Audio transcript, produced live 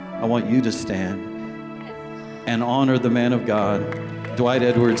I want you to stand and honor the man of God, Dwight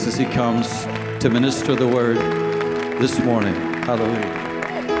Edwards, as he comes to minister the word this morning. Hallelujah.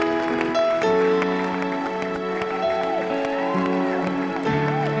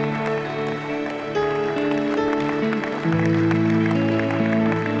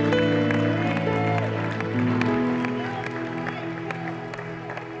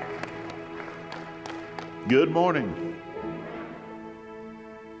 Good morning.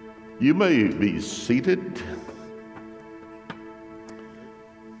 You may be seated.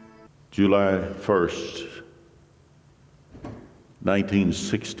 July 1st,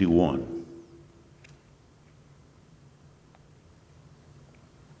 1961.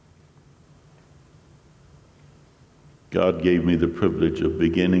 God gave me the privilege of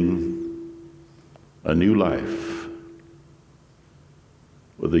beginning a new life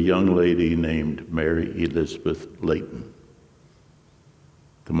with a young lady named Mary Elizabeth Layton.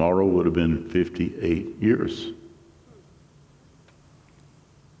 Tomorrow would have been 58 years.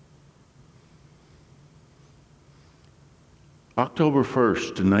 October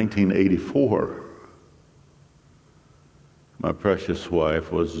 1st, 1984, my precious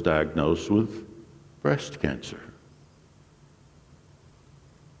wife was diagnosed with breast cancer.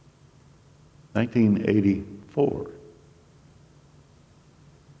 1984.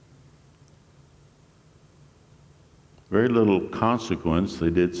 Very little consequence. They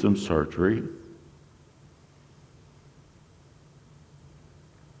did some surgery.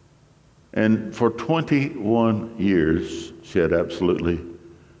 And for 21 years, she had absolutely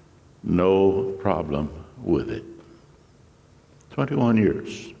no problem with it. 21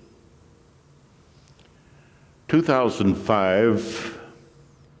 years. 2005,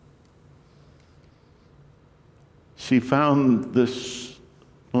 she found this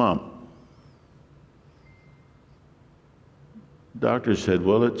lump. Doctor said,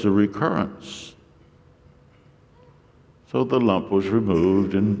 well, it's a recurrence. So the lump was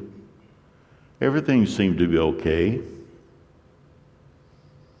removed and everything seemed to be okay.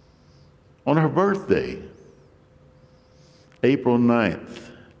 On her birthday, April 9th,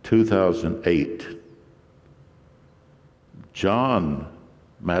 2008, John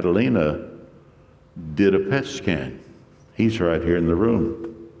Madalena did a PET scan. He's right here in the room.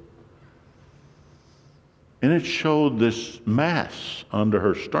 And it showed this mass under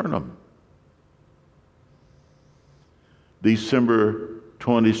her sternum. December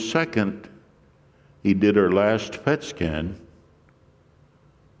 22nd, he did her last PET scan.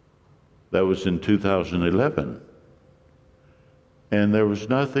 That was in 2011. And there was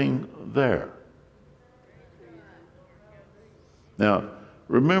nothing there. Now,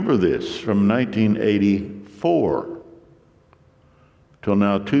 remember this, from 1984 till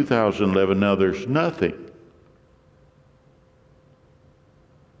now 2011, now there's nothing.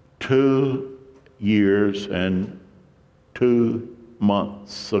 2 years and 2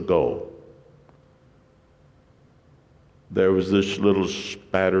 months ago, there was this little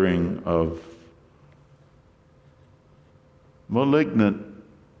spattering of malignant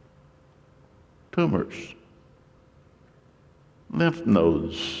tumors, lymph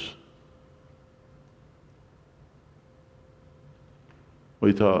nodes.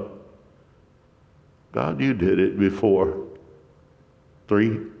 We thought, God, you did it before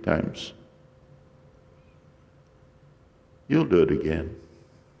 3 times. You'll do it again.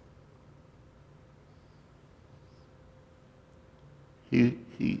 He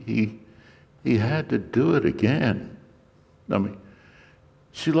had to do it again. I mean,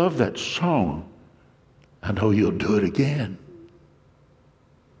 she loved that song. I know you'll do it again.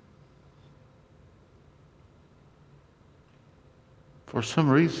 For some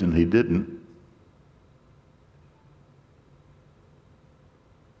reason, he didn't.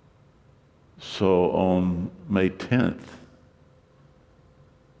 So on May 10th,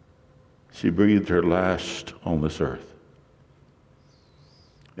 she breathed her last on this earth.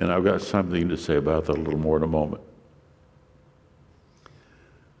 And I've got something to say about that a little more in a moment.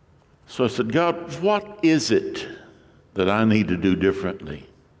 So I said, God, what is it that I need to do differently?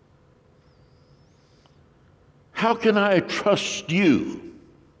 How can I trust you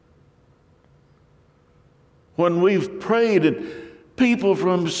when we've prayed and people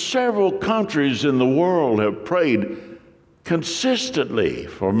from several countries in the world have prayed consistently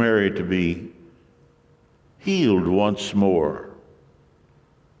for Mary to be healed once more?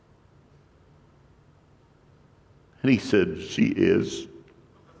 And he said, she is.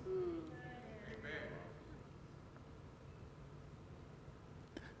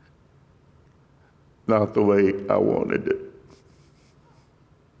 Not the way I wanted it.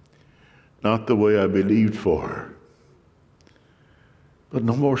 Not the way I believed for her. But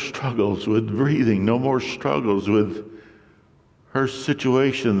no more struggles with breathing, no more struggles with her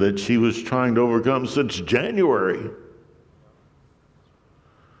situation that she was trying to overcome since January.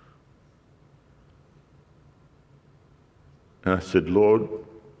 And I said, Lord,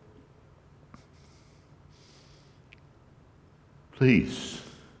 please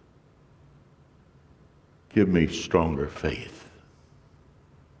give me stronger faith.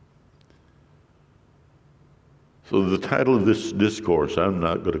 So the title of this discourse, I'm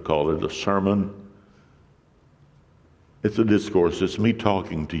not going to call it a sermon. It's a discourse. It's me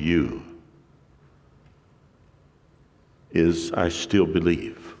talking to you. Is I still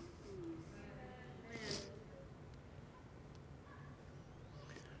believe.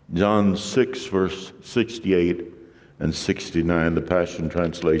 John 6, verse 68 and 69, the Passion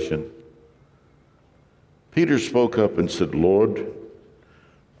Translation. Peter spoke up and said, Lord,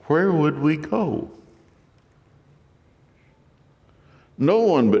 where would we go? No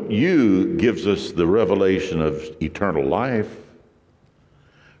one but you gives us the revelation of eternal life.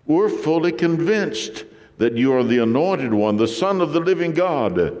 We're fully convinced that you are the anointed one, the Son of the living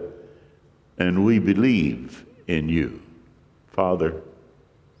God, and we believe in you. Father,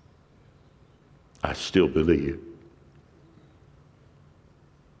 I still believe.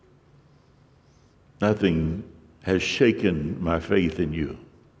 Nothing has shaken my faith in you.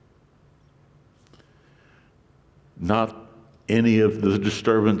 Not any of the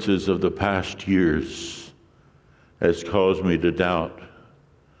disturbances of the past years has caused me to doubt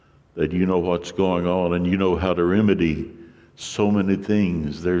that you know what's going on and you know how to remedy so many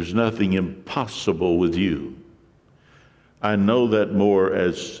things. There's nothing impossible with you. I know that more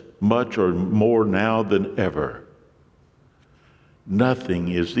as much or more now than ever. Nothing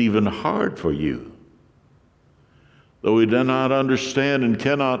is even hard for you. Though we do not understand and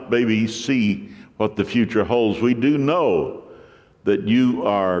cannot maybe see what the future holds, we do know that you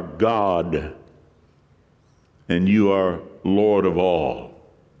are God and you are Lord of all,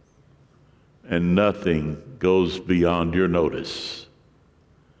 and nothing goes beyond your notice.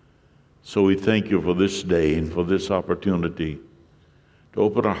 So we thank you for this day and for this opportunity to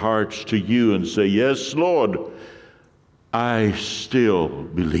open our hearts to you and say, yes, Lord, I still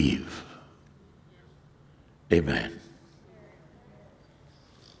believe. Amen.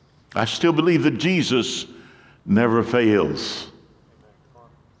 I still believe that Jesus never fails.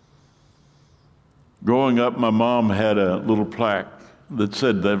 Growing up, my mom had a little plaque that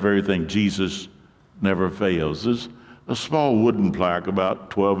said that very thing, Jesus never fails. It's a small wooden plaque about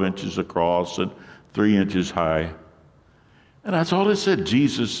 12 inches across and 3 inches high. And that's all it said,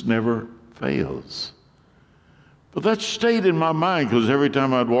 Jesus never fails. But that stayed in my mind because every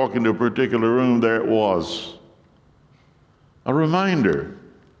time I'd walk into a particular room, there it was. A reminder.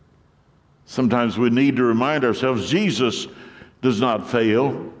 Sometimes we need to remind ourselves Jesus does not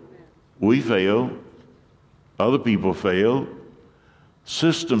fail. We fail. Other people fail.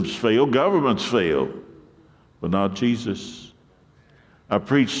 Systems fail. Governments fail. But not Jesus. I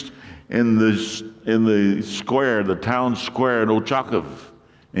preached in the square, the town square in Ochakov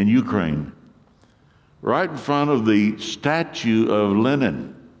in Ukraine, right in front of the statue of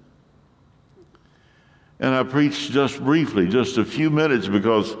Lenin. And I preached just briefly, just a few minutes,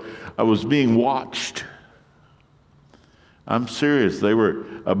 because I was being watched. I'm serious. They were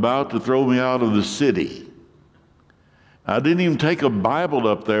about to throw me out of the city. I didn't even take a Bible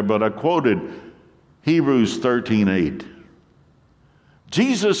up there, but I quoted Hebrews 13:8.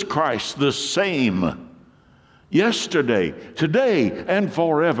 Jesus Christ, the same yesterday, today, and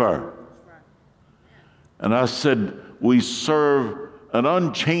forever. And I said, we serve an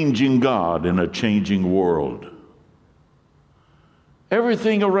unchanging God in a changing world.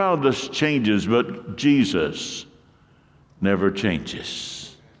 Everything around us changes, but Jesus never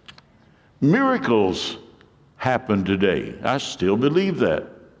changes. Miracles happen today. I still believe that.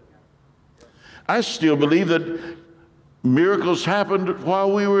 I still believe that miracles happened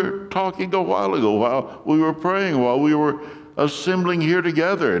while we were talking a while ago, while we were praying, while we were assembling here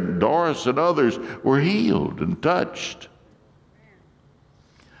together, and Doris and others were healed and touched.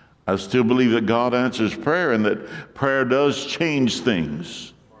 I still believe that God answers prayer and that prayer does change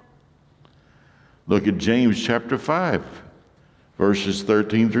things. Look at James chapter 5, verses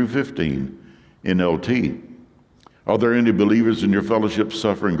 13 through 15 in LT. Are there any believers in your fellowship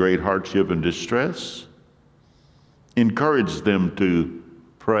suffering great hardship and distress? Encourage them to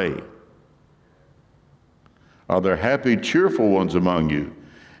pray. Are there happy, cheerful ones among you?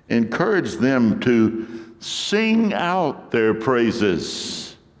 Encourage them to sing out their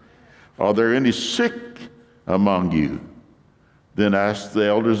praises. Are there any sick among you? Then ask the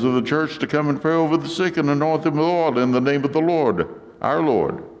elders of the church to come and pray over the sick and anoint them with oil in the name of the Lord. our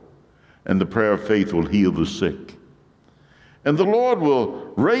Lord, and the prayer of faith will heal the sick. And the Lord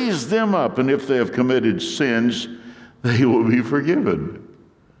will raise them up, and if they have committed sins, they will be forgiven.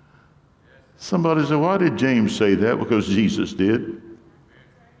 Somebody said, why did James say that? Because Jesus did.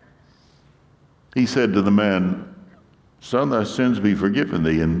 He said to the man, son, thy sins be forgiven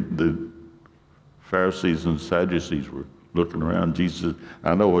thee. And the Pharisees and Sadducees were looking around. Jesus said,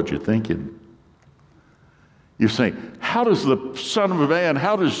 I know what you're thinking. You're saying, how does the Son of Man,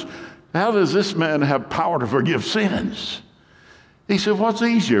 how does this man have power to forgive sins? He said, what's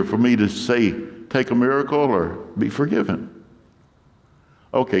easier for me to say, take a miracle or be forgiven?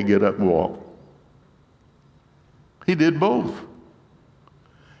 Okay, get up and walk. He did both.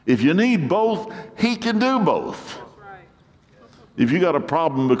 If you need both, he can do both. If you got a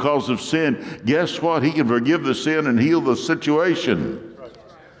problem because of sin, guess what? He can forgive the sin and heal the situation.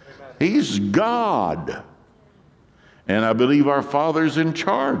 He's God. And I believe our Father's in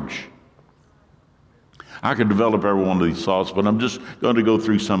charge. I could develop every one of these thoughts, but I'm just going to go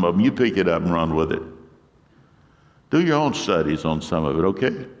through some of them. You pick it up and run with it. Do your own studies on some of it,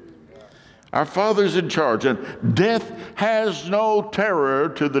 okay? Our Father's in charge, and death has no terror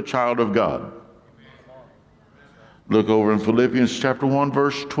to the child of God. Look over in Philippians chapter 1,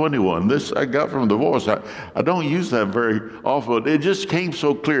 verse 21. This I got from the Voice. I don't use that very often. It just came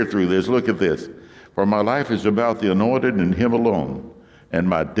so clear through this. Look at this. For my life is about the anointed and him alone, and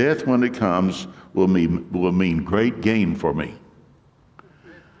my death when it comes will mean great gain for me.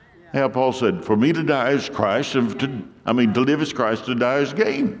 Yeah, Paul said, for me to die is Christ, and to live is Christ, to die is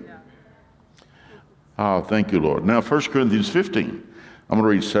gain. Oh, thank you, Lord. Now, 1 Corinthians 15. I'm going to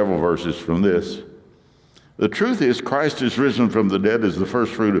read several verses from this. The truth is, Christ is risen from the dead as the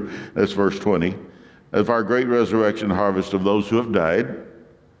first fruit of, that's verse 20, of our great resurrection harvest of those who have died.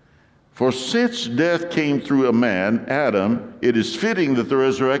 For since death came through a man, Adam, it is fitting that the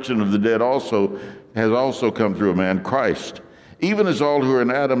resurrection of the dead has also come through a man, Christ. Even as all who are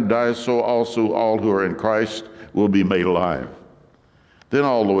in Adam die, so also all who are in Christ will be made alive. Then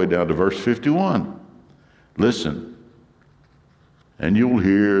all the way down to verse 51. Listen, and you'll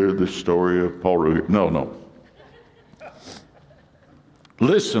hear the story of Paul Revere. No.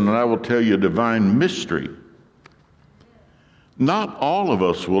 Listen, and I will tell you a divine mystery. Not all of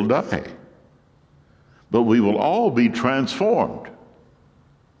us will die, but we will all be transformed.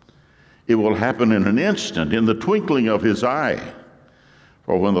 It will happen in an instant, in the twinkling of his eye.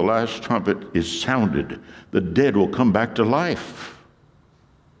 For when the last trumpet is sounded, the dead will come back to life.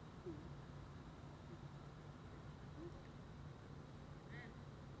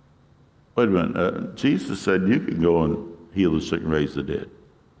 Wait a minute. Jesus said you can go and heal the sick and raise the dead.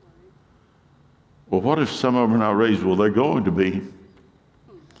 Well, what if some of them are not raised? Well, they're going to be.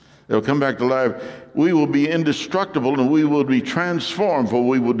 They'll come back to life. We will be indestructible and we will be transformed, for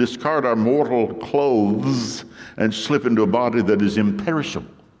we will discard our mortal clothes and slip into a body that is imperishable.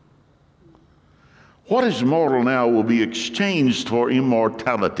 What is mortal now will be exchanged for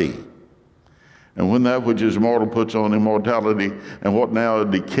immortality. And when that which is mortal puts on immortality, and what now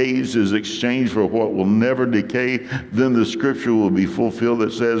decays is exchanged for what will never decay, then the scripture will be fulfilled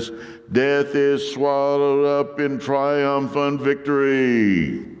that says, death is swallowed up in triumphant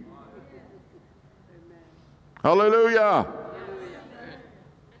victory. Amen. Hallelujah.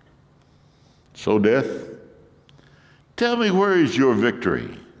 So death, tell me, where is your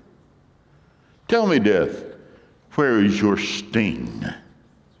victory? Tell me, death, where is your sting?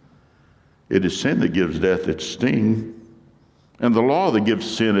 It is sin that gives death its sting, and the law that gives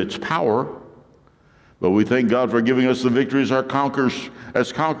sin its power. But we thank God for giving us the victories as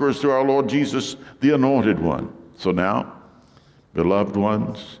conquerors through our Lord Jesus, the Anointed One. So now, beloved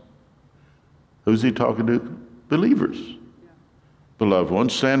ones, who's he talking to? Believers. Yeah. Beloved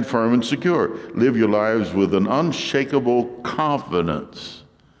ones, stand firm and secure. Live your lives with an unshakable confidence.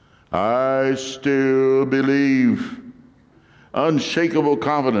 I still believe. Unshakable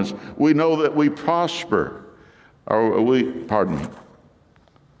confidence. We know that we prosper. We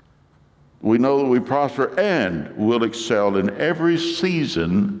know that we prosper and will excel in every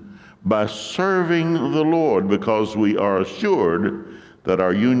season by serving the Lord, because we are assured that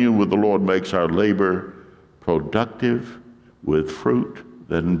our union with the Lord makes our labor productive with fruit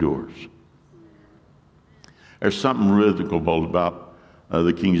that endures. There's something rhythmical about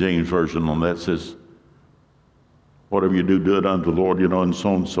the King James Version on that. It says, whatever you do, do it unto the Lord, and so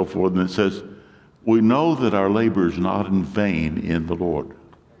on and so forth. And it says, we know that our labor is not in vain in the Lord.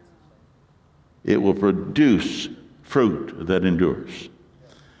 It will produce fruit that endures.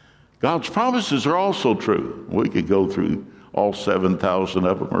 God's promises are also true. We could go through all 7,000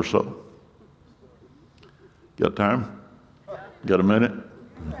 of them or so. Got time? Got a minute?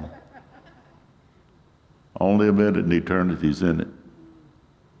 Only a minute, and eternity's in it.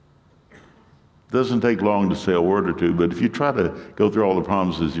 Doesn't take long to say a word or two, but if you try to go through all the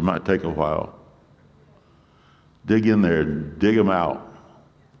promises, you might take a while. Dig in there, dig them out.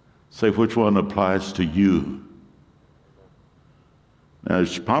 Say which one applies to you. Now,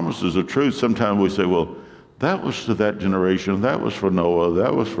 his promises are true. Sometimes we say, well, that was to that generation, that was for Noah,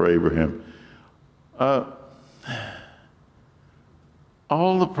 that was for Abraham.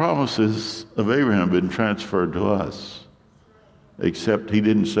 All the promises of Abraham have been transferred to us, except he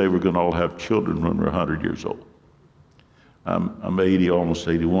didn't say we're going to all have children when we're 100 years old. I'm 80, almost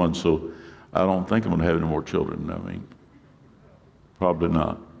 81, so I don't think I'm going to have any more children. I mean, probably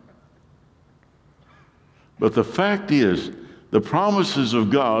not. But the fact is, the promises of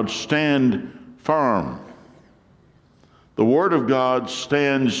God stand firm. The Word of God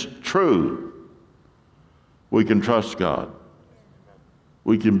stands true. We can trust God.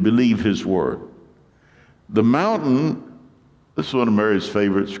 We can believe His Word. The mountain, this is one of Mary's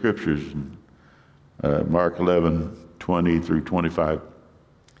favorite scriptures, Mark 11:20 through 25.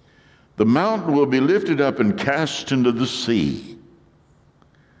 The mountain will be lifted up and cast into the sea.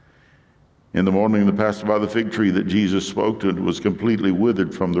 In the morning, they passed by the fig tree that Jesus spoke to, and was completely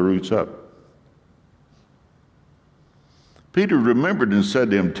withered from the roots up. Peter remembered and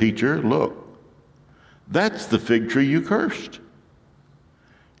said to him, "Teacher, look, that's the fig tree you cursed.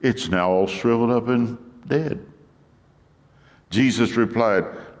 It's now all shriveled up and dead." Jesus replied,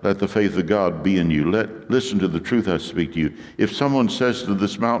 "Let the faith of God be in you. Listen to the truth I speak to you. If someone says to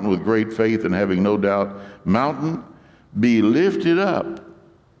this mountain with great faith and having no doubt, 'Mountain, be lifted up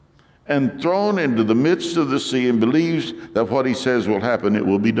and thrown into the midst of the sea,' and believes that what he says will happen, it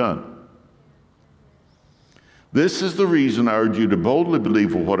will be done. This is the reason I urge you to boldly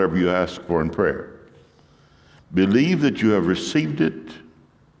believe for whatever you ask for in prayer. Believe that you have received it,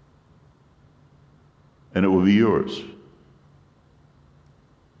 and it will be yours."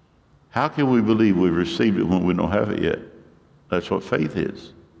 How can we believe we've received it when we don't have it yet? That's what faith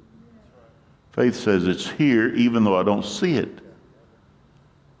is. Faith says it's here even though I don't see it.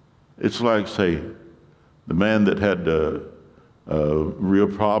 It's like, say, the man that had a real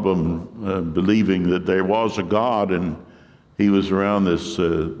problem believing that there was a God, and he was around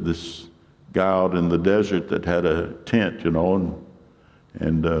this guy out in the desert that had a tent,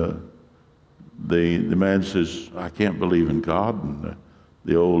 and the man says, "I can't believe in God." And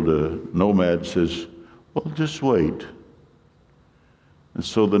the old nomad says, "Well, just wait." And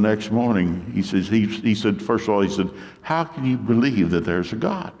so the next morning, he said, first of all, he said, "How can you believe that there's a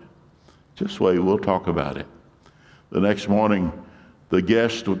God? Just wait, we'll talk about it." The next morning, the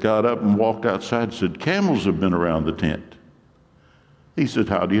guest got up and walked outside and said, "Camels have been around the tent." He said,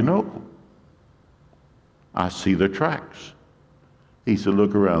 "How do you know?" "I see the tracks." He said,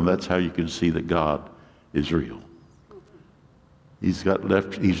 "Look around. That's how you can see that God is real. He's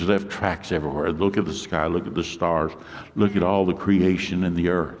left tracks everywhere. Look at the sky, look at the stars, look at all the creation in the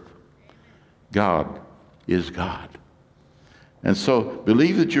earth. God is God." And so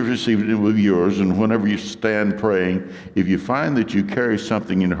believe that you've received it, it will be yours. And whenever you stand praying, if you find that you carry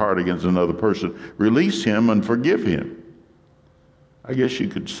something in your heart against another person, release him and forgive him. I guess you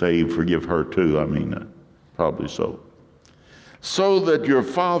could say forgive her too. Probably so. So that your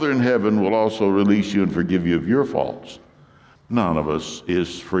Father in heaven will also release you and forgive you of your faults. None of us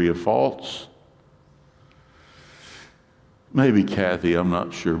is free of faults. Maybe Kathy, I'm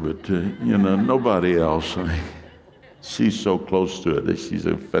not sure, but nobody else. She's so close to it. She's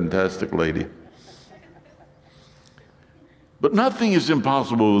a fantastic lady. But nothing is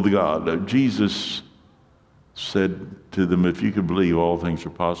impossible with God. Jesus said to them, "If you could believe, all things are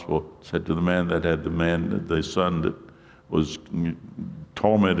possible." Said to the man that had the son that was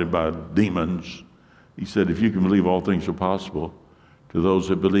tormented by demons, he said, "If you can believe, all things are possible to those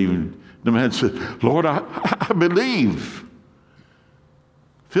that believe." The man said, "Lord, I believe.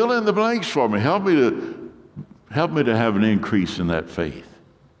 Fill in the blanks for me. Help me to have an increase in that faith.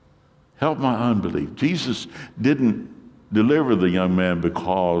 Help my unbelief." Jesus didn't deliver the young man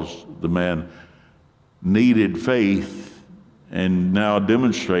because the man needed faith and now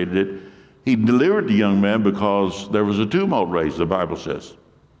demonstrated it. He delivered the young man because there was a tumult raised, the Bible says.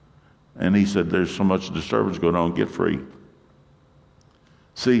 And he said, "There's so much disturbance going on, get free."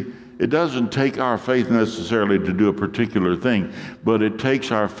 See, it doesn't take our faith necessarily to do a particular thing, but it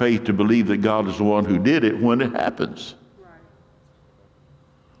takes our faith to believe that God is the one who did it when it happens. Right.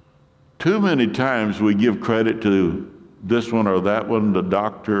 Too many times we give credit to this one or that one, the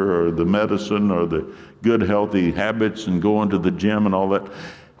doctor or the medicine or the good healthy habits and going to the gym and all that,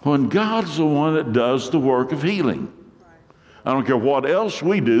 when God's the one that does the work of healing. I don't care what else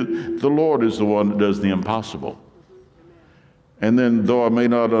we do, the Lord is the one that does the impossible. And then, though I may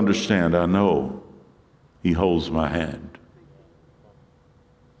not understand, I know He holds my hand.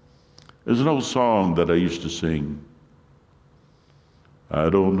 There's an old song that I used to sing. I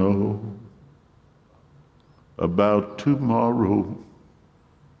don't know about tomorrow.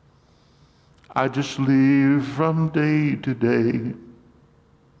 I just live from day to day.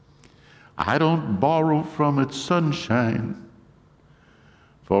 I don't borrow from its sunshine,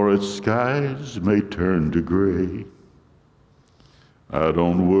 for its skies may turn to gray. I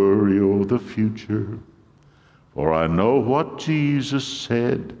don't worry over the future, for I know what Jesus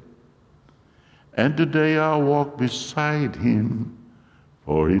said. And today I'll walk beside Him,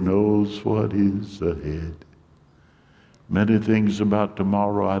 for He knows what is ahead. Many things about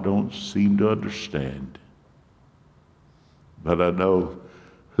tomorrow I don't seem to understand, but I know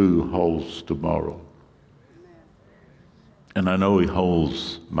who holds tomorrow. And I know He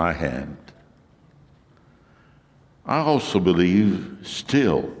holds my hand. I also believe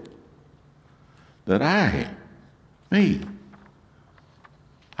still that I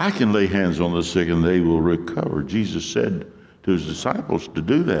can lay hands on the sick and they will recover. Jesus said to His disciples to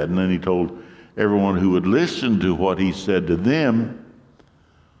do that, and then He told everyone who would listen to what He said to them,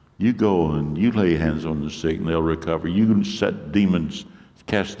 you go and you lay hands on the sick and they'll recover. You can set demons,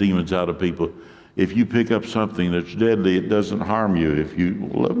 cast demons out of people. If you pick up something that's deadly, it doesn't harm you.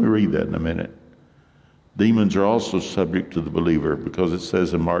 Well, let me read that in a minute. Demons are also subject to the believer, because it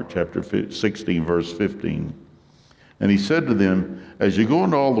says in Mark chapter 16, verse 15, and He said to them, as you go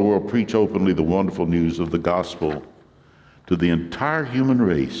into all the world, preach openly the wonderful news of the gospel to the entire human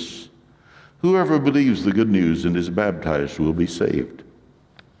race. Whoever believes the good news and is baptized will be saved,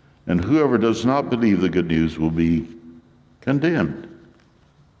 and whoever does not believe the good news will be condemned.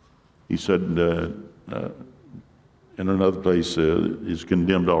 He said in another place, is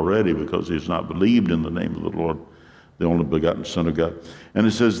condemned already because he has not believed in the name of the Lord, the only begotten Son of God. And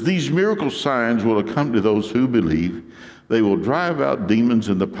it says, these miracle signs will accompany those who believe. They will drive out demons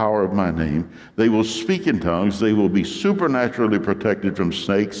in the power of my name. They will speak in tongues. They will be supernaturally protected from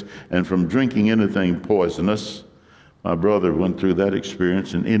snakes and from drinking anything poisonous. My brother went through that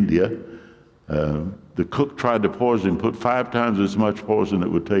experience in India. The cook tried to poison him, put 5 times as much poison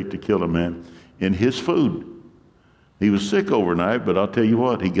it would take to kill a man in his food. He was sick overnight, but I'll tell you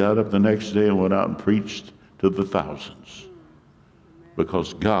what, he got up the next day and went out and preached to the thousands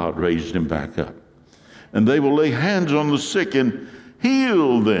because God raised him back up. And they will lay hands on the sick and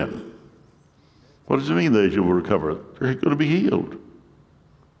heal them. What does it mean they will recover? They're going to be healed.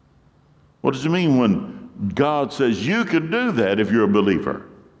 What does it mean when God says you can do that if you're a believer?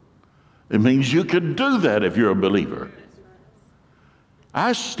 It means you can do that if you're a believer.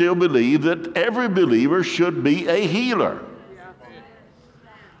 I still believe that every believer should be a healer.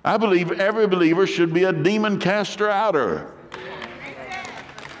 I believe every believer should be a demon caster outer.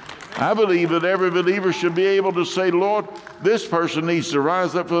 I believe that every believer should be able to say, Lord, this person needs to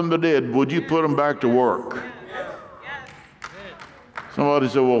rise up from the dead. Would you put them back to work? Somebody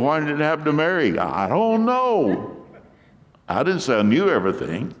said, well, why did it happen to Mary? I don't know. I didn't say I knew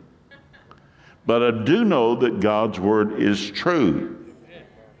everything. But I do know that God's word is true.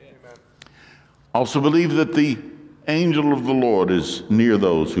 Also believe that the angel of the Lord is near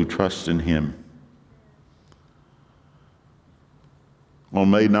those who trust in Him. On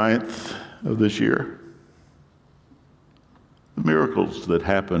May 9th of this year, the miracles that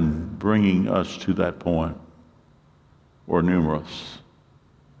happened bringing us to that point were numerous.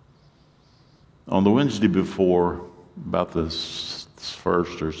 On the Wednesday before, about the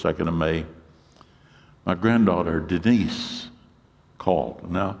 1st or 2nd of May, my granddaughter Denise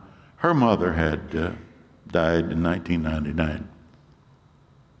called. Now, her mother had died in 1999.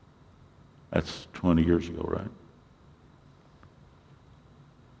 That's 20 years ago, right?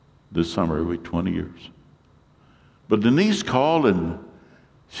 This summer it'll be 20 years. But Denise called and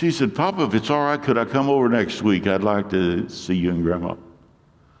she said, Papa, if it's all right, could I come over next week? I'd like to see you and Grandma.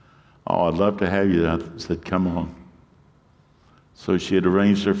 Oh, I'd love to have you. I said, come on. So she had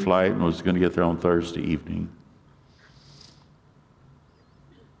arranged her flight and was going to get there on Thursday evening.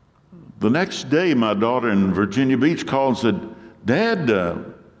 The next day, my daughter in Virginia Beach called and said,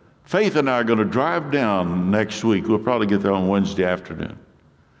 Dad, Faith and I are going to drive down next week. We'll probably get there on Wednesday afternoon.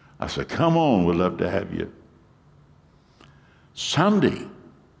 I said, come on, we'd love to have you. Sunday,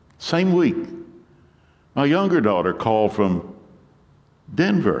 same week, my younger daughter called from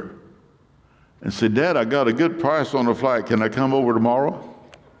Denver and said, Dad, I got a good price on a flight. Can I come over tomorrow?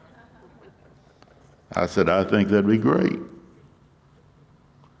 I said, I think that'd be great.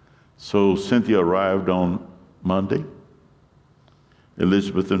 So Cynthia arrived on Monday.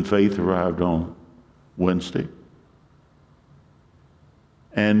 Elizabeth and Faith arrived on Wednesday.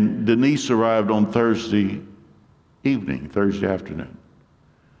 And Denise arrived on Thursday evening, Thursday afternoon.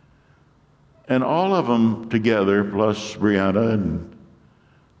 And all of them together, plus Brianna and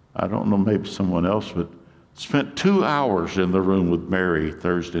I don't know, maybe someone else, but spent 2 hours in the room with Mary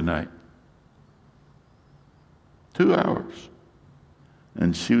Thursday night. 2 hours.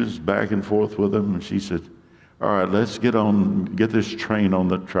 And she was back and forth with them, and she said, all right, let's get this train on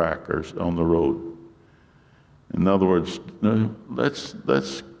the track or on the road. In other words,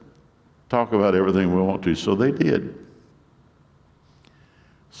 let's talk about everything we want to. So they did.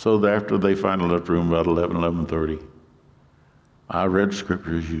 So after they finally left the room about 11:30, I read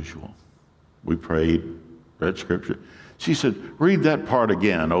Scripture as usual. We prayed, read Scripture. She said, read that part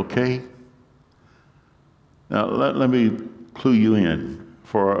again, okay? Now, let me clue you in.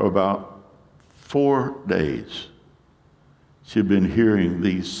 For about 4 days, she'd been hearing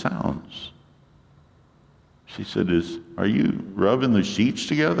these sounds. She said, are you rubbing the sheets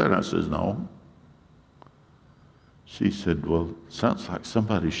together? And I said, no. She said, well, it sounds like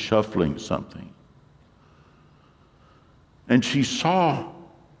somebody's shuffling something. And she saw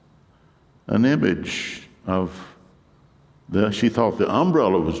an image of she thought the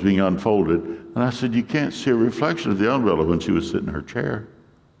umbrella was being unfolded. And I said, you can't see a reflection of the umbrella when she was sitting in her chair.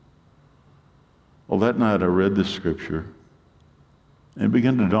 Well, that night I read this scripture, and it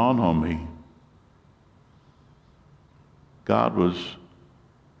began to dawn on me. God was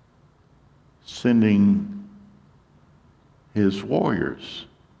sending his warriors.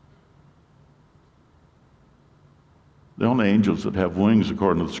 The only angels that have wings,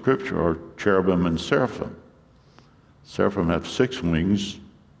 according to the scripture, are cherubim and seraphim. Seraphim have 6 wings.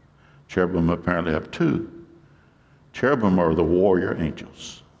 Cherubim apparently have 2. Cherubim are the warrior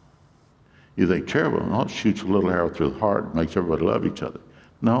angels. You think cherubim, oh, it shoots a little arrow through the heart and makes everybody love each other.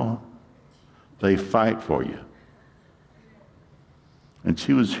 No, they fight for you. And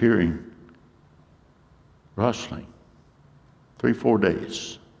she was hearing rustling. 3-4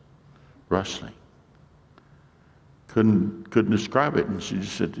 days, rustling. Couldn't describe it. And she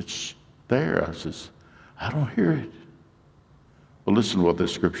just said, it's there. I says, I don't hear it. Well, listen to what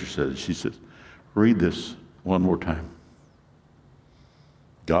this scripture says. She says, read this one more time.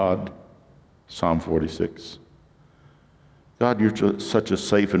 God, Psalm 46. God, you're such a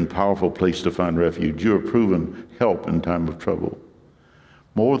safe and powerful place to find refuge. You are proven help in time of trouble.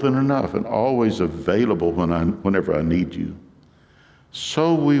 More than enough and always available whenever I need you.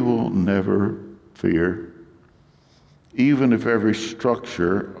 So we will never fear, even if every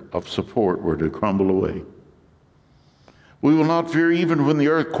structure of support were to crumble away. We will not fear even when the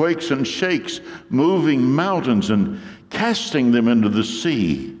earth quakes and shakes, moving mountains and casting them into the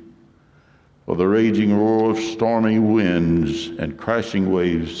sea. For the raging roar of stormy winds and crashing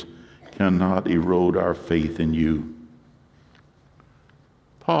waves cannot erode our faith in you.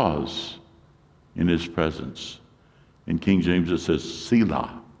 Pause in his presence. In King James it says,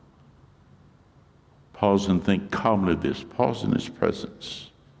 Selah. Pause and think calmly this. Pause in his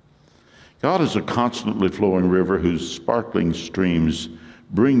presence. God is a constantly flowing river whose sparkling streams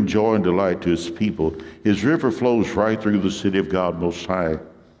bring joy and delight to his people. His river flows right through the city of God Most High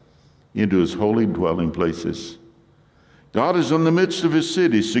into his holy dwelling places. God is in the midst of his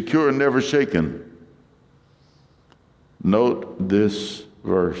city, secure and never shaken. Note this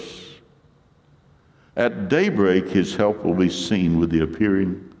verse. At daybreak, his help will be seen with the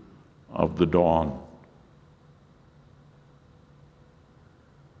appearing of the dawn.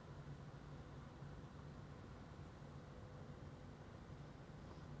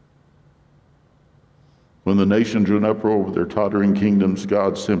 When the nations are in uproar with their tottering kingdoms,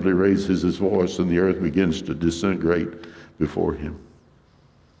 God simply raises his voice and the earth begins to disintegrate before him.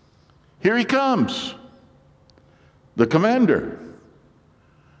 Here he comes, the commander.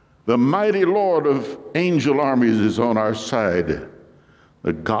 The mighty Lord of angel armies is on our side.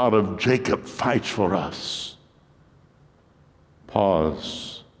 The God of Jacob fights for us.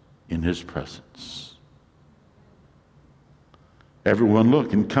 Pause in his presence. Everyone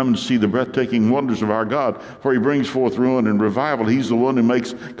look and come and see the breathtaking wonders of our God, for he brings forth ruin and revival. He's the one who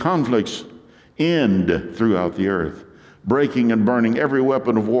makes conflicts end throughout the earth, breaking and burning every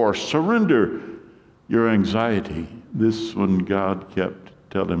weapon of war. Surrender your anxiety. This one God kept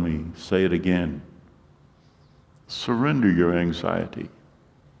telling me, say it again. Surrender your anxiety.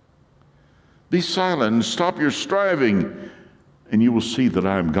 Be silent and stop your striving, and you will see that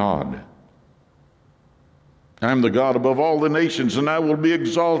I am God. I am the God above all the nations, and I will be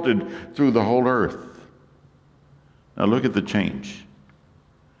exalted through the whole earth. Now look at the change.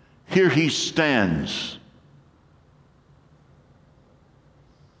 Here he stands.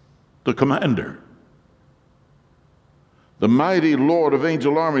 the commander. The mighty Lord of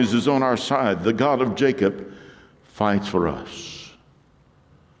angel armies is on our side. The God of Jacob fights for us.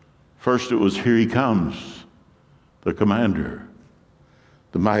 First it was, here he comes, the commander.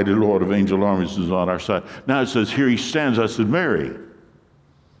 The mighty Lord of angel armies is on our side. Now it says, here he stands. I said, Mary,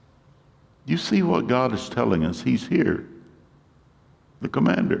 you see what God is telling us? He's here. The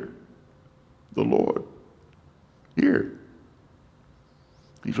commander, the Lord, here.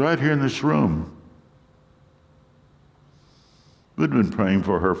 He's right here in this room. We'd been praying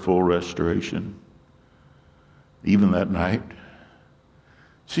for her full restoration, even that night.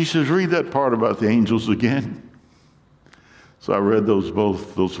 She says, read that part about the angels again. So I read those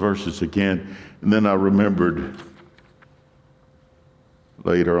verses again, and then I remembered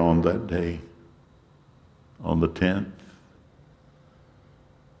later on that day, on the 10th,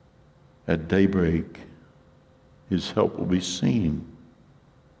 at daybreak, his help will be seen.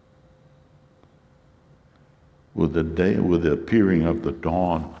 With the appearing of the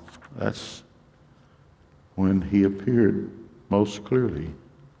dawn, that's when he appeared most clearly,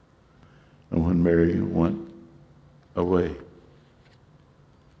 and when Mary went away,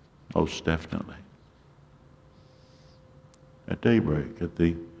 most definitely. At daybreak, at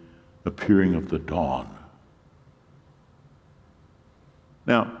the appearing of the dawn.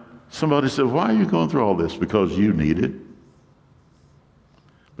 Now, somebody said, why are you going through all this? Because you need it.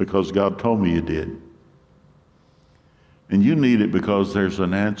 Because God told me you did. And you need it because there's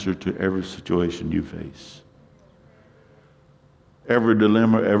an answer to every situation you face. Every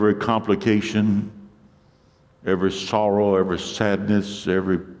dilemma, every complication, every sorrow, every sadness,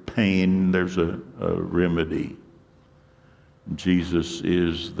 every pain, there's a remedy. Jesus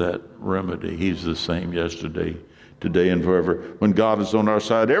is that remedy. He's the same yesterday, today, and forever. When God is on our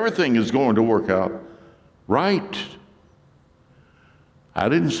side, everything is going to work out right. I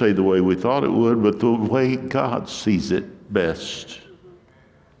didn't say the way we thought it would, but the way God sees it best.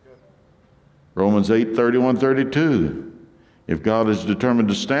 Romans 8:31-32. If God is determined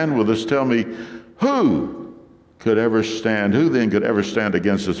to stand with us, tell me, who could ever stand? Who then could ever stand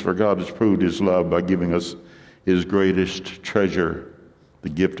against us? For God has proved his love by giving us his greatest treasure, the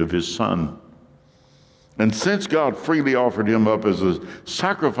gift of his Son. And since God freely offered him up as a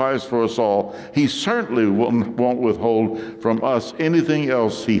sacrifice for us all, he certainly won't withhold from us anything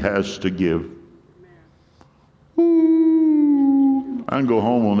else he has to give. Ooh, I can go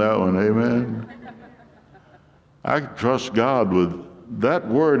home on that one, amen. I trust God with that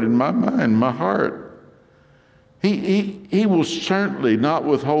word in my mind, my heart. He will certainly not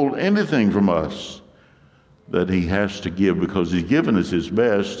withhold anything from us that he has to give, because he's given us his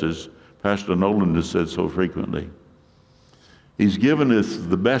best, as Pastor Nolan has said so frequently. He's given us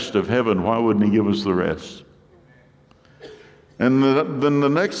the best of heaven. Why wouldn't he give us the rest? And then the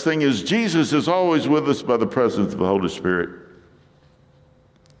next thing is, Jesus is always with us by the presence of the Holy Spirit.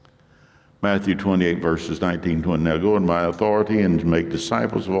 Matthew 28, verses 19-20. Now go in my authority and make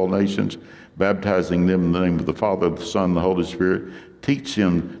disciples of all nations, baptizing them in the name of the Father, the Son, and the Holy Spirit. Teach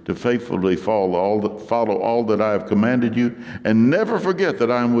them to faithfully follow all that I have commanded you, and never forget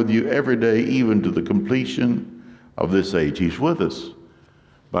that I am with you every day, even to the completion of this age. He's with us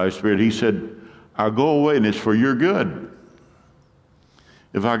by his Spirit. He said, I'll go away, and it's for your good.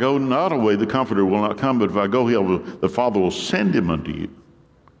 If I go not away, the Comforter will not come, but if I go, the Father will send him unto you.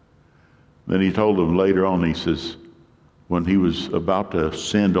 Then he told them later on, he says, when he was about to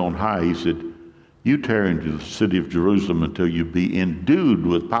ascend on high, he said, you tarry into the city of Jerusalem until you be endued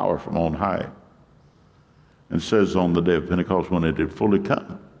with power from on high. And it says on the day of Pentecost, when it had fully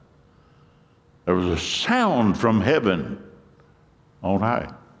come, there was a sound from heaven on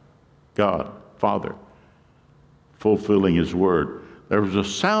high. God, Father, fulfilling his word. There was a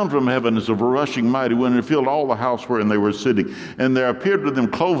sound from heaven as of a rushing mighty wind, and it filled all the house wherein they were sitting. And there appeared to them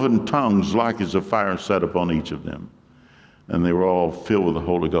cloven tongues like as of fire set upon each of them. And they were all filled with the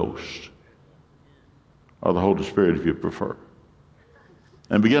Holy Ghost, or the Holy Spirit if you prefer,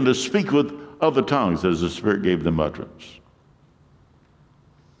 and began to speak with other tongues as the Spirit gave them utterance.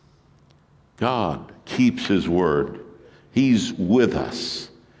 God keeps his word. He's with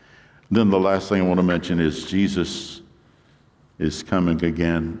us. Then the last thing I want to mention is Jesus is coming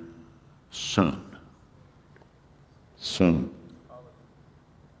again soon. Soon.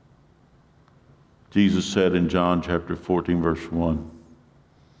 Jesus said in John chapter 14, verse 1,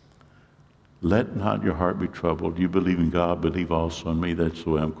 let not your heart be troubled. You believe in God, believe also in me. That's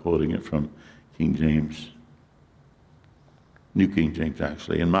the way I'm quoting it from King James. New King James,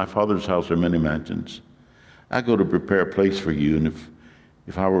 actually. In my Father's house are many mansions. I go to prepare a place for you, and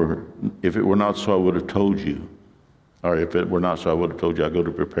if it were not so, I would have told you. Or if it were not so, I would have told you I go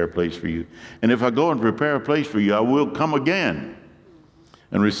to prepare a place for you. And if I go and prepare a place for you, I will come again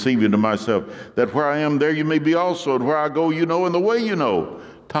and receive you to myself, that where I am, there you may be also, and where I go, you know, and the way you know.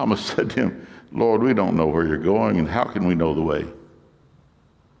 Thomas said to him, Lord, we don't know where you're going, and how can we know the way?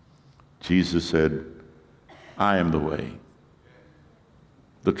 Jesus said, I am the way,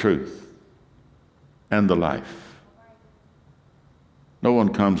 the truth, and the life. No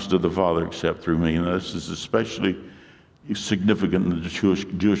one comes to the Father except through me. And this is especially significant in the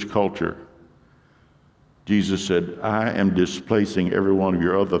Jewish culture. Jesus said, I am displacing every one of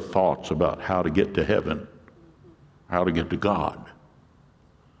your other thoughts about how to get to heaven, how to get to God.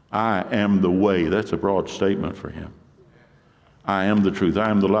 I am the way. That's a broad statement for him. I am the truth.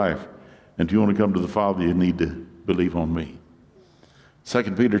 I am the life. And if you want to come to the Father, you need to believe on me. 2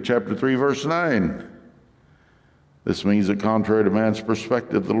 Peter chapter 3, verse 9. This means that contrary to man's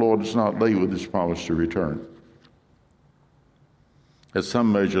perspective, the Lord is not late with his promise to return, as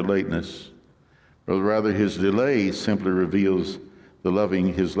some measure lateness, but rather his delay simply reveals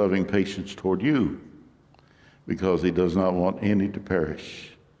his loving patience toward you, because he does not want any to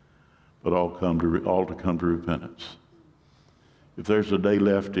perish, but all to come to repentance. If there's a day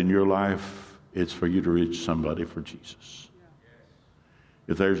left in your life, it's for you to reach somebody for Jesus.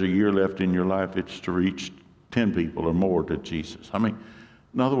 If there's a year left in your life, it's to reach 10 people or more to Jesus. I mean,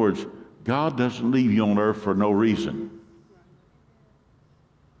 in other words, God doesn't leave you on earth for no reason.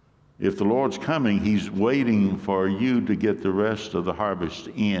 If the Lord's coming, he's waiting for you to get the rest of the harvest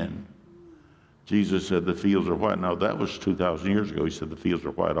in. Jesus said the fields are white. Now, that was 2,000 years ago. He said the fields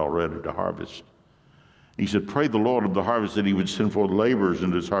are white already to harvest. He said, pray the Lord of the harvest that he would send forth laborers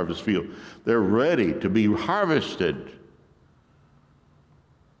into his harvest field. They're ready to be harvested.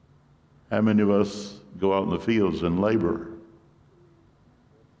 How many of us go out in the fields and labor?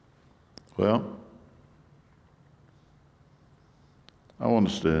 Well, I want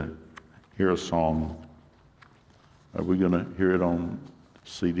us to hear a song. Are we going to hear it on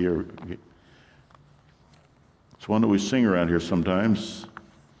CD? It's one that we sing around here sometimes,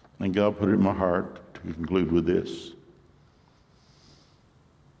 and God put it in my heart to conclude with this.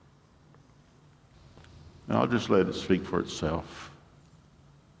 And I'll just let it speak for itself.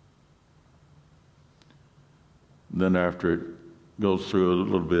 Then after it goes through a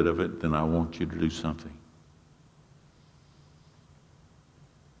little bit of it, then I want you to do something.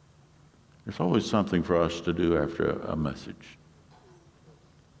 There's always something for us to do after a message.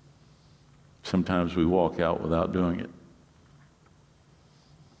 Sometimes we walk out without doing it.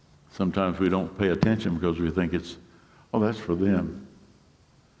 Sometimes we don't pay attention because we think that's for them.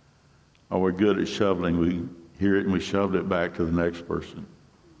 Or we're good at shoveling. We hear it and we shoved it back to the next person.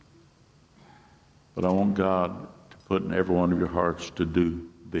 But I want God to put in every one of your hearts to do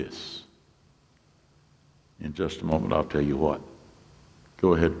this. In just a moment, I'll tell you what.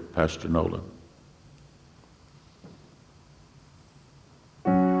 Go ahead, Pastor Nolan.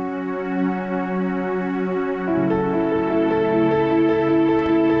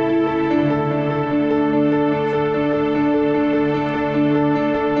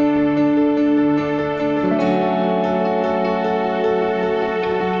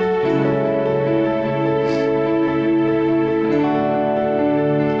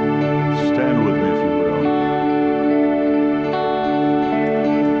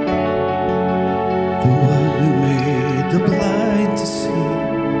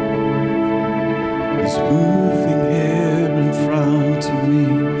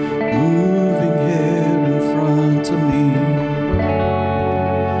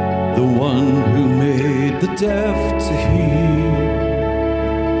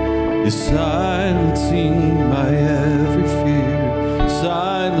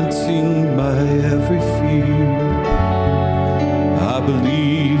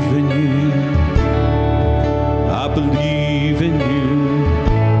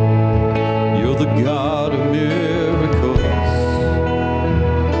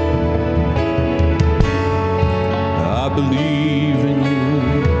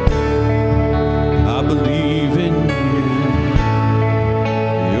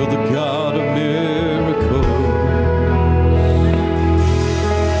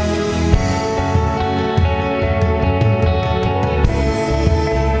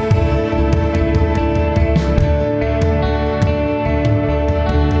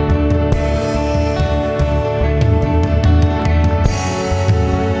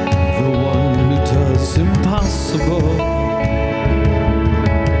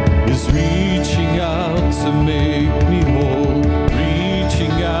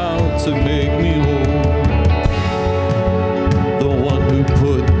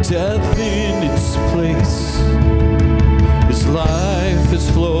 Death in its place.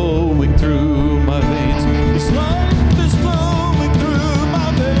 flowing through my veins. His life is flowing through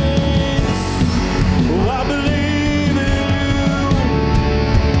my veins. Oh, I believe in you.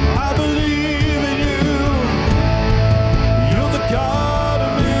 I believe in you. You're the God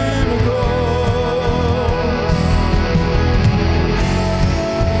of miracles.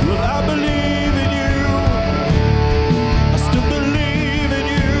 Well, I believe in you. I still believe in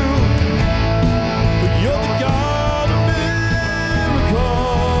you. But you're the God of miracles.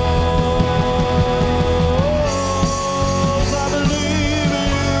 I believe in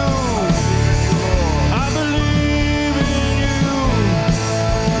you. I believe in you.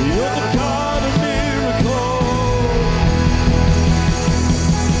 You're the God of miracles.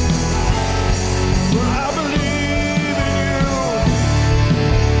 Well, I believe in you.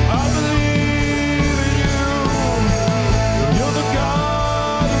 I believe in you. You're the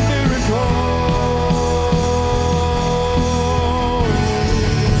God of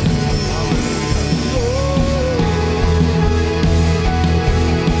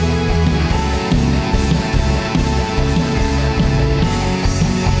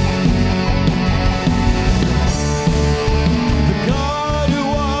the God who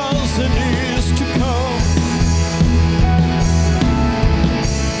was and is to come,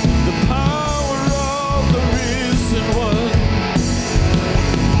 the power of the risen one,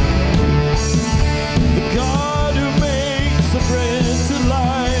 the God who makes the bread to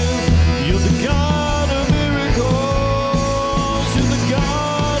life. You're the God of miracles. You're the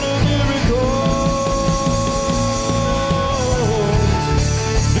God of miracles.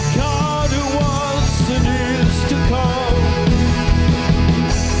 The God who was and is to come.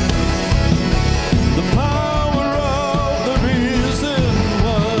 The power of the risen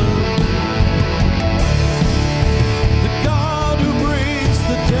one. The God who brings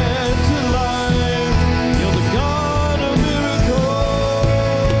the dead to life. You're the God of miracles.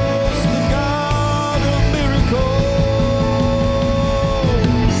 The God of miracles.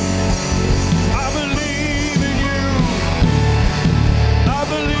 I believe in you. I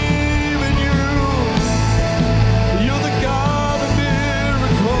believe in you. You're the God of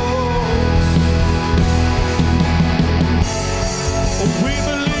miracles. Oh, we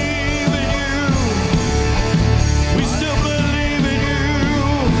believe in you. We still believe in you.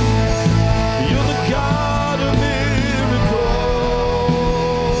 You're the God of miracles.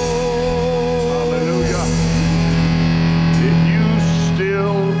 Hallelujah. If you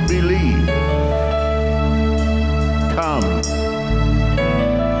still believe, come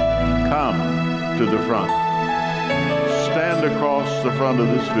to the front. Stand across the front of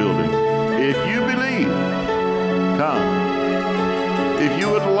this building. If you believe, come. If you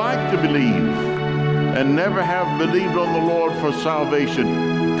would like to believe and never have believed on the Lord for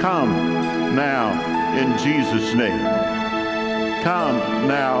salvation, come now in Jesus' name. Come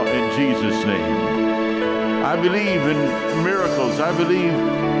now in Jesus' name. I believe in miracles. I believe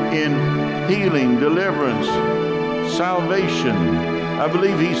in healing, deliverance, salvation. I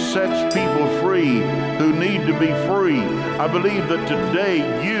believe he sets people free who need to be free. I believe that today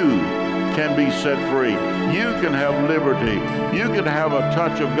you can be set free. You can have liberty. You can have a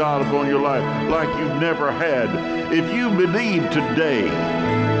touch of God upon your life like you've never had. If you believe today,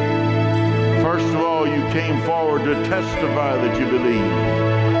 first of all, you came forward to testify that you believe.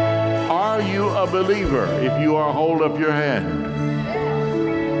 Are you a believer? If you are, hold up your hand.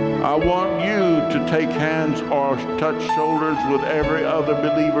 I want you to take hands or touch shoulders with every other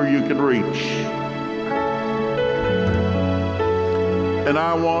believer you can reach. And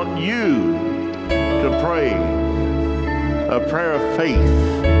I want you to pray a prayer of faith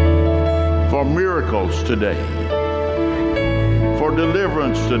for miracles today, for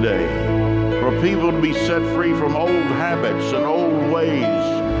deliverance today, for people to be set free from old habits and old ways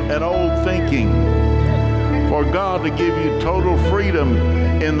and old thinking, for God to give you total freedom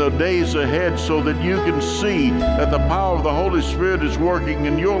in the days ahead so that you can see that the power of the Holy Spirit is working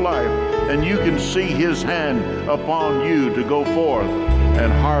in your life and you can see his hand upon you to go forth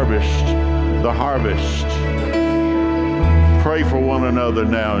and harvest the harvest. Pray for one another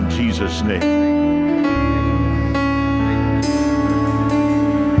now in Jesus' name.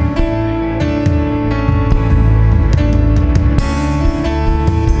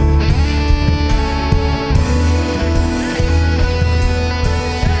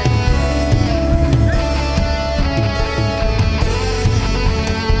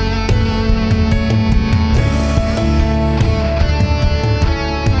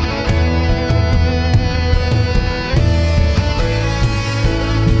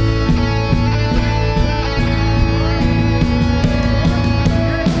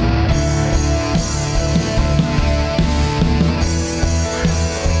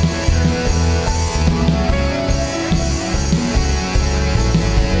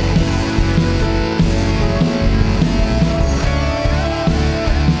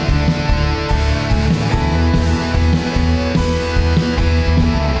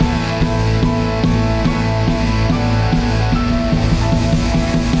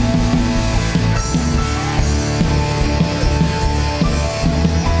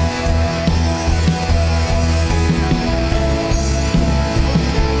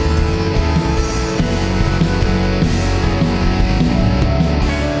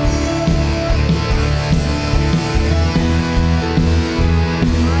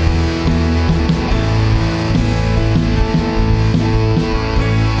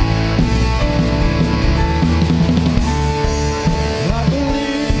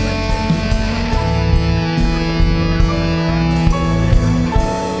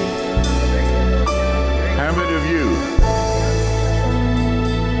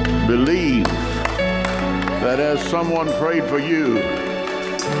 believe that as someone prayed for you,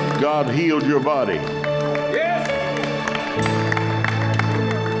 God healed your body?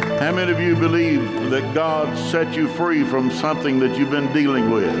 How many of you believe that God set you free from something that you've been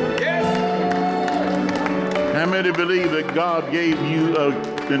dealing with? How many believe that God gave you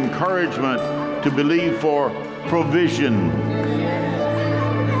encouragement to believe for provision?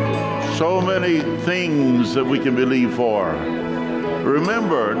 So many things that we can believe for.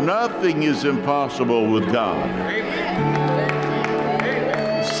 Remember, nothing is impossible with God.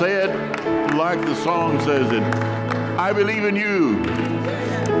 Say it like the song says it. I believe in you.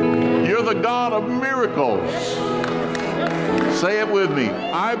 You're the God of miracles. Say it with me.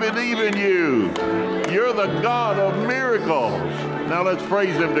 I believe in you. You're the God of miracles. Now let's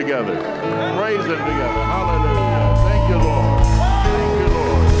praise him together. Praise him together. Hallelujah. Thank you, Lord. Thank you,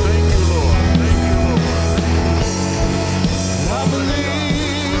 Lord. Thank you, Lord. Thank you, Lord. I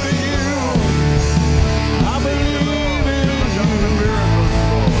believe in you. I believe in you. The miracles,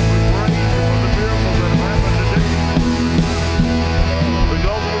 Lord. We praise you for the miracles that have happened today. We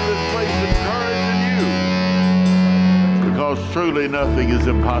go through this place encouraging you. Because truly nothing is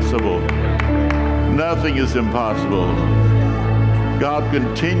impossible. Nothing is impossible. God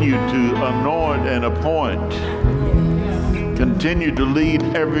continue to anoint and appoint. Continue to lead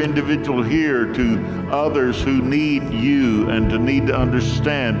every individual here to others who need you and to need to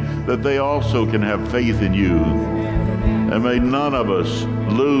understand that they also can have faith in you. And may none of us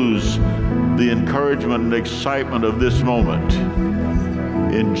lose the encouragement and excitement of this moment.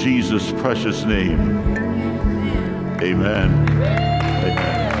 In Jesus' precious name. Amen.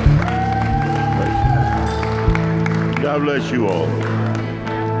 Amen. God bless you all.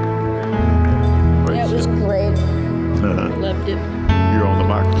 That was great. Loved it. You're on the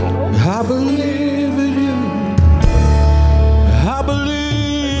microphone. I believe in you. I believe